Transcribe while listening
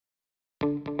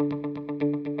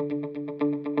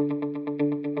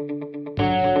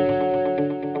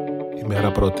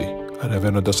Ημέρα πρώτη.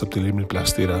 Ανεβαίνοντας από τη λίμνη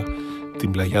Πλαστήρα,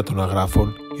 την πλαγιά των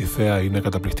Αγράφων, η θέα είναι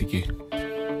καταπληκτική.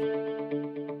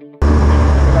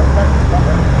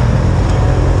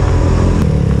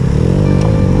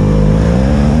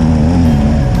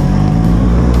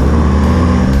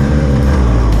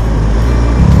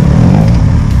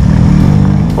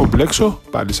 Ο Μπλέξο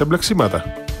πάλι σε μπλεξίματα.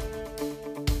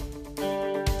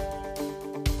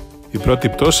 Η πρώτη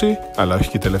πτώση, αλλά όχι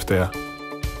και η τελευταία.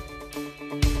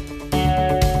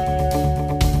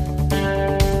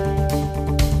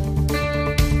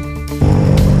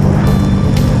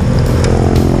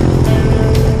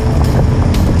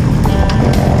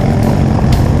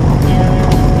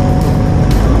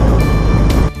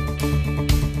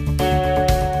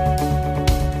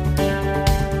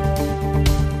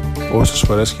 Όσες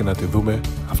φορές και να τη δούμε,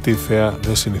 αυτή η θέα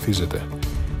δεν συνηθίζεται.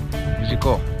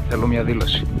 Φυσικό, θέλω μια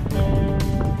δήλωση.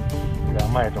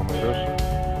 Γαμάει το μέρος.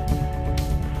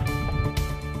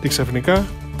 Και ξαφνικά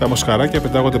τα μοσχαράκια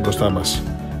πετάγονται μπροστά μας.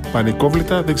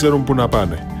 Πανικόβλητα, δεν ξέρουν πού να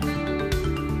πάνε.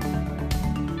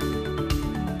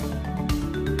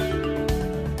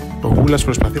 Ο Γούλας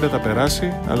προσπαθεί να τα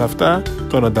περάσει, αλλά αυτά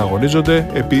τον ανταγωνίζονται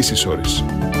επί ίσης ώρης.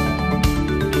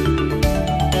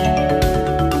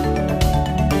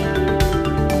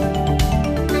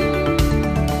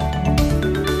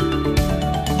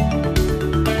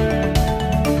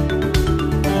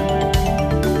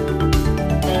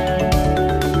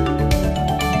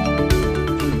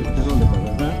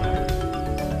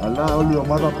 Όλη η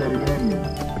ομάδα περιμένει.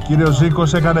 Ο κύριος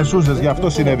Ζήκος έκανε σούζες, γι' αυτό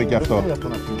συνέβη και αυτό.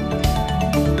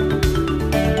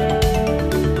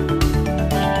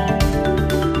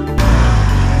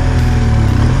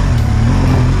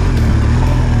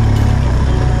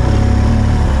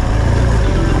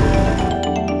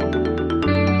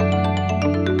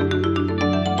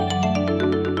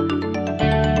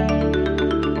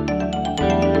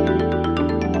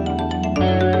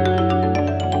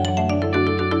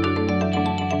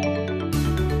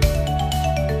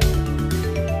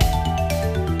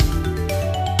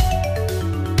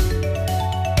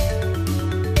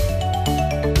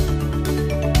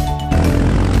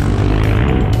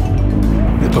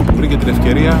 Που βρήκε την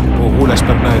ευκαιρία, ο Γούλας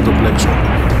περνάει το Πλέξο.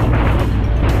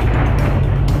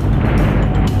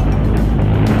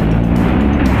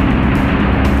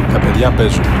 Τα παιδιά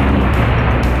παίζουν.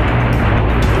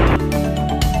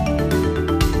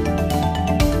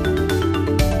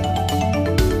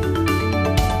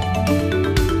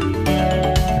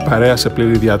 Η παρέα σε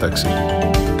πλήρη διάταξη.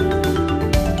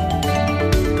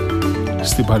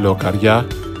 Στην Παλαιοκαριά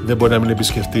δεν μπορεί να μην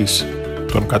επισκεφτείς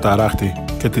τον Καταράχτη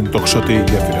και την τοξωτή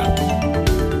γέφυρα.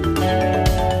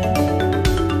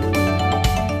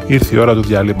 Ήρθε η ώρα του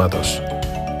διαλύματος.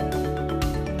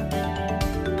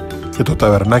 Και το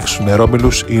ταβερνάκι στους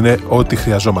Νερόμυλους είναι ό,τι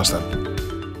χρειαζόμασταν.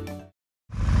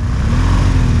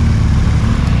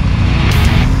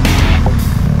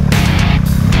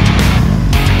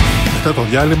 Μετά το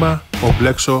διάλειμμα, ο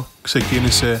Μπλέξο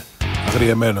ξεκίνησε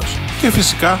αγριεμένος. Και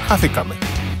φυσικά χαθήκαμε.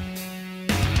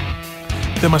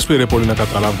 Δεν μας πήρε πολύ να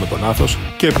καταλάβουμε τον άθος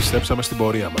και επιστρέψαμε στην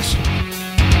πορεία μας.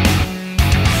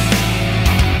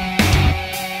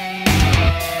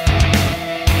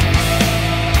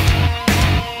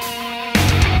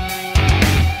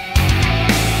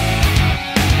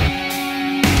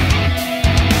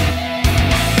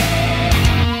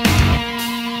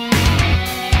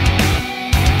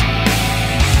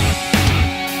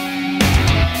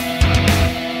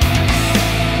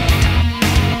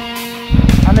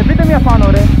 Ανεβείτε μια πάνω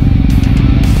ρε.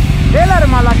 Έλα ρε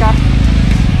μαλάκα.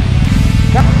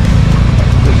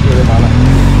 Ρε μαλάκα.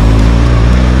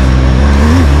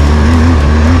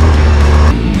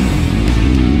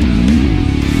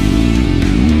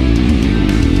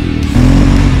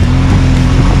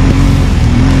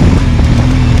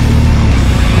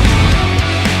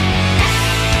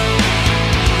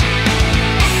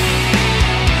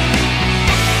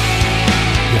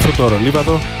 Γι' αυτό το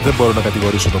ορολίβαδο δεν μπορώ να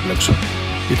κατηγορήσω τον Πλέξο.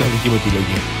 Ήταν δική μου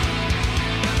επιλογή.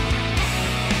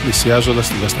 Πλησιάζοντας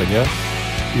την Καστανιά,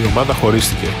 η ομάδα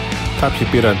χωρίστηκε. Κάποιοι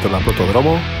πήραν τον απλό το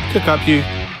δρόμο και κάποιοι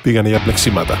πήγαν για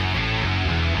πλεξίματα.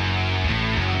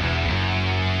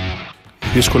 Η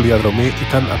δύσκολη διαδρομή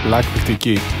ήταν απλά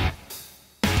εκπληκτική.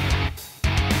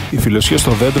 Οι φιλοσίες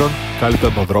των δέντρων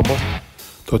κάλυπταν τον δρόμο,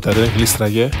 το τερέν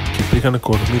γλίστραγε και υπήρχαν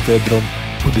κορμοί δέντρων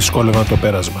που δυσκόλευαν το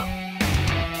πέρασμα.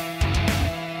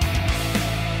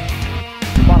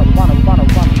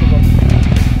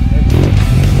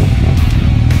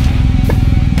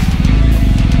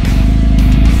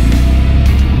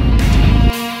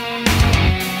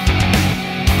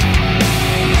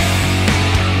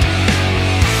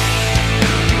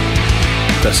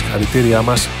 Τα συγχαρητήριά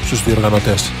μας στους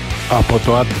διοργανωτές από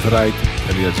το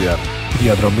ADVride.gr. Η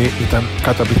διαδρομή ήταν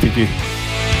καταπληκτική.